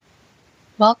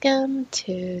Welcome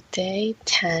to day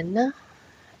 10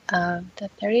 of the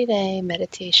 30-day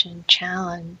meditation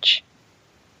challenge.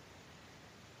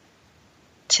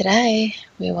 Today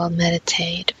we will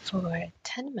meditate for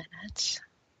 10 minutes.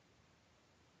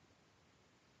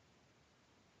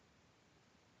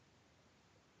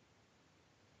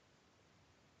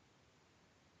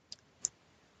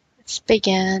 Let's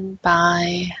begin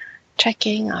by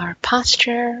checking our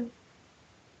posture,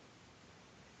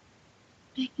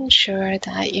 making sure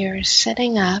that you're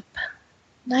sitting up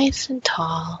nice and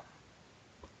tall,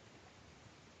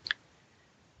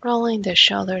 rolling the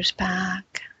shoulders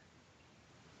back,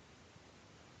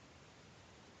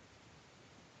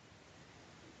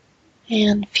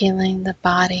 and feeling the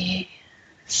body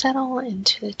settle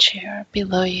into the chair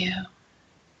below you.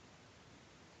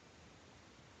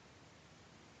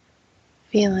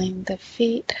 Feeling the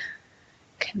feet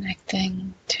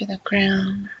connecting to the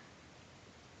ground.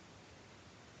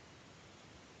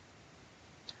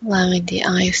 Allowing the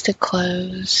eyes to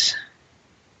close.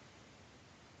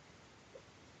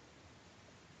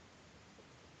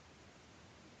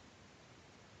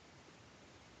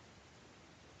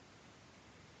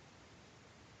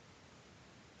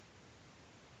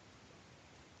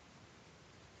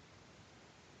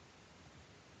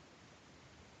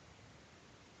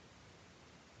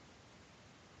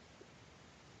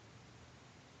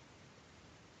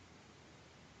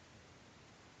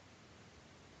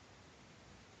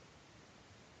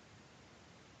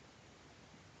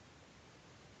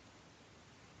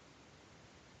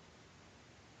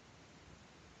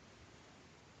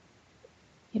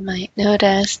 You might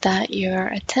notice that your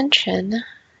attention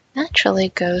naturally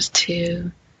goes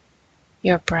to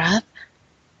your breath.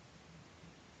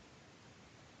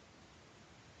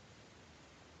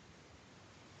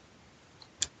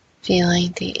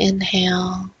 Feeling the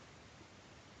inhale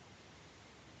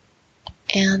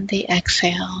and the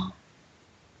exhale.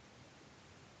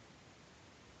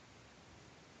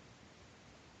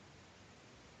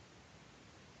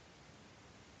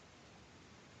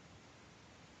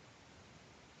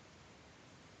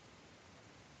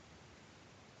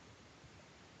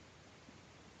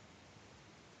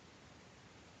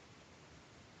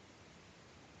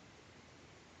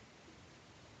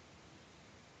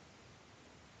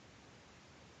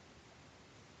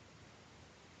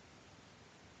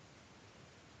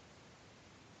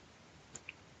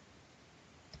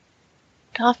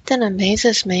 It often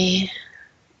amazes me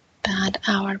that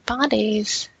our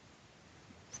bodies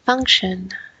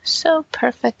function so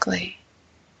perfectly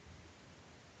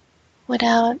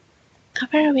without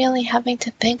ever really having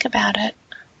to think about it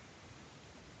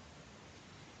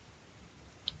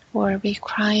or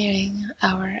requiring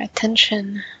our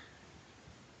attention.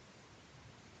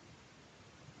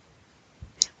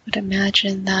 I would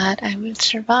imagine that I would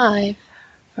survive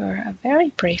for a very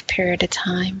brief period of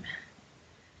time.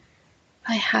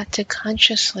 I had to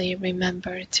consciously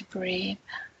remember to breathe.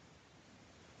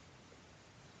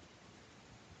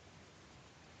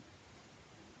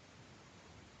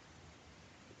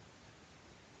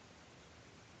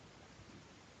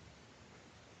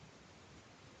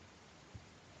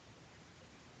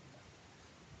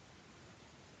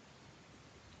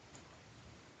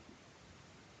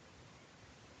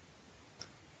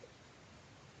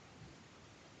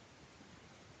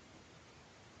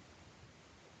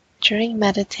 During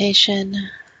meditation,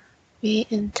 we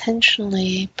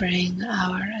intentionally bring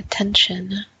our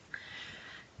attention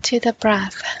to the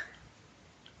breath.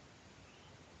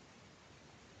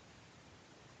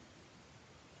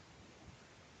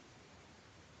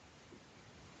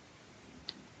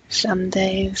 Some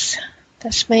days,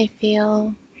 this may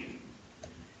feel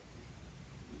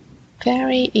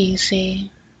very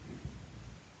easy.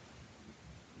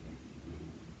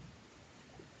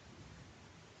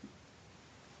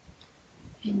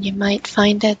 And you might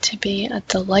find it to be a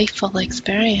delightful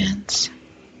experience.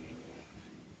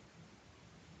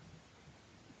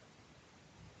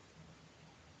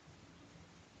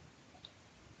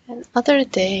 And other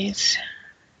days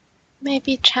may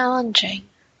be challenging.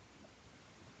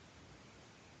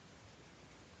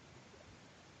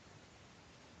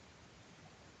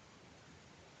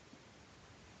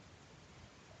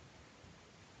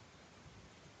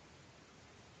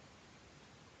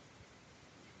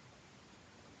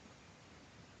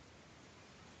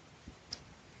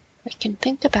 We can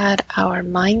think about our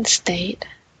mind state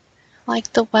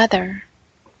like the weather.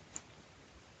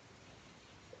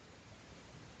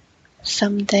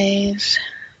 Some days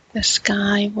the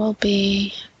sky will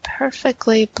be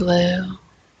perfectly blue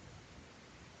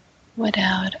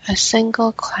without a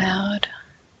single cloud.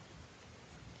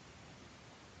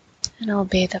 And it'll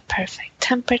be the perfect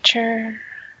temperature,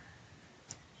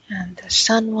 and the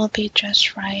sun will be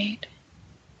just right.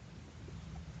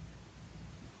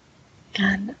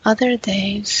 And other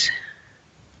days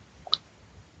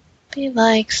be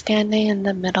like standing in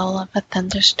the middle of a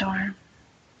thunderstorm.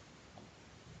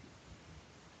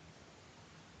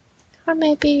 Or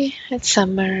maybe it's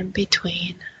somewhere in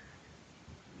between.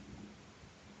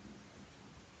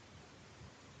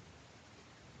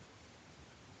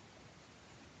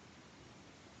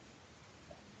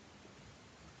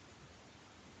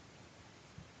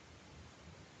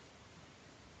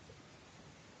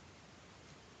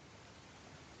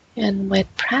 And with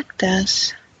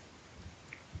practice,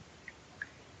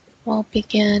 we'll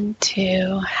begin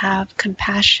to have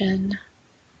compassion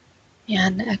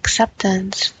and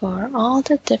acceptance for all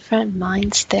the different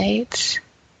mind states,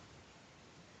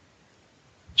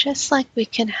 just like we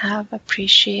can have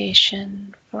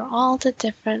appreciation for all the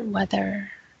different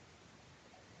weather.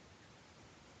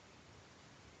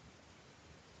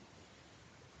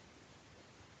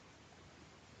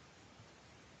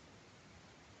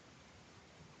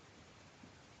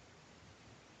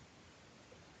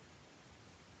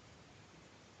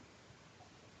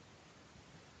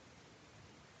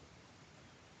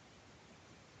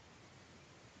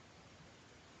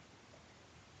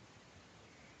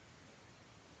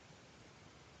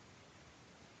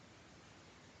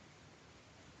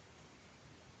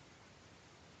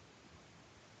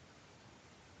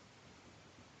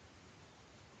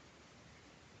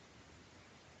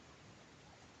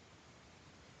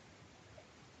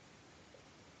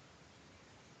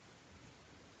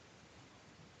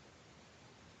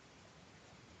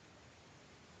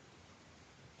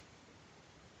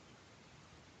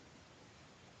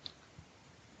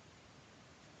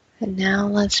 And now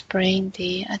let's bring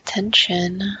the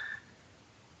attention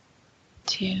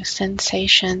to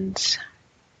sensations.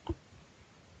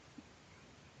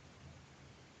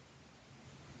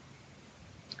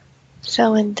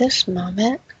 So in this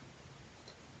moment,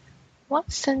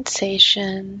 what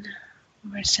sensation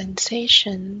or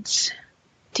sensations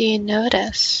do you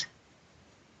notice?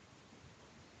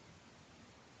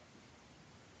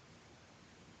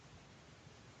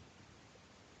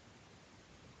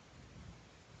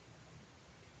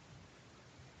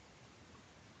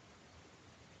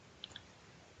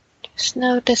 Just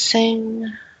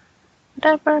noticing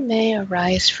whatever may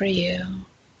arise for you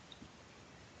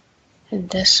in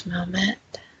this moment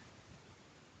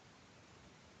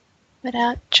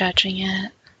without judging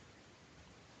it.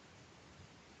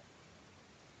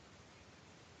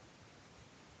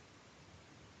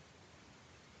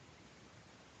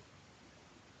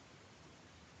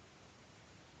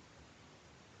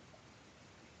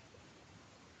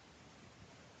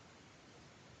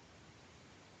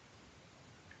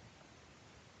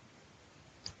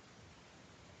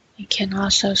 You can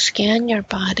also scan your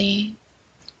body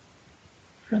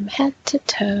from head to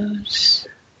toes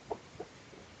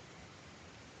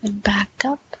and back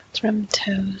up from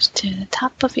toes to the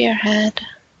top of your head.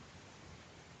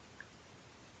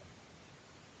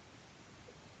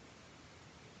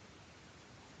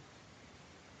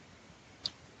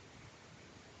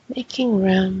 Making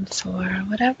room for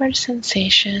whatever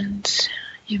sensations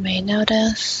you may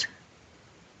notice,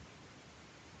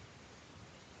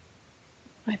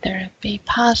 whether it be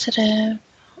positive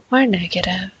or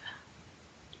negative.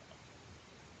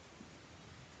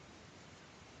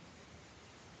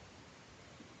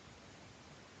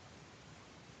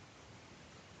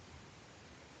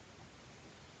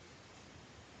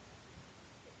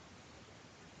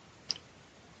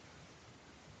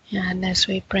 And as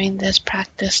we bring this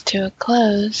practice to a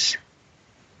close,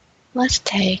 let's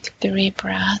take 3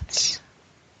 breaths.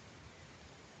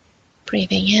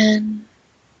 Breathing in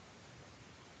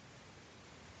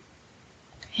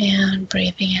and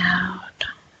breathing out.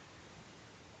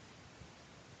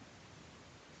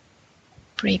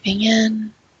 Breathing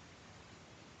in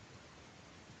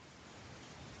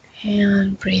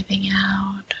and breathing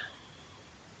out.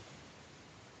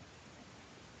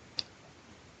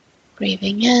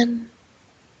 Breathing in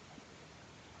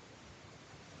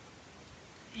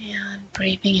and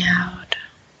breathing out.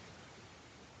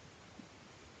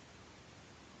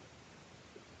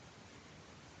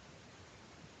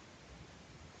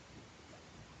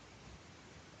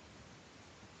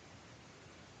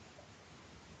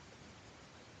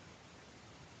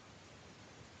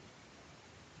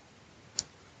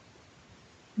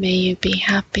 May you be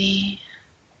happy.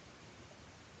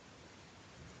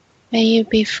 May you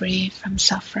be free from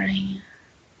suffering.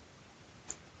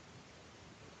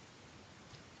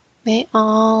 May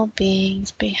all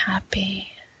beings be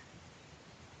happy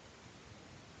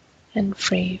and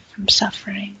free from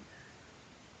suffering.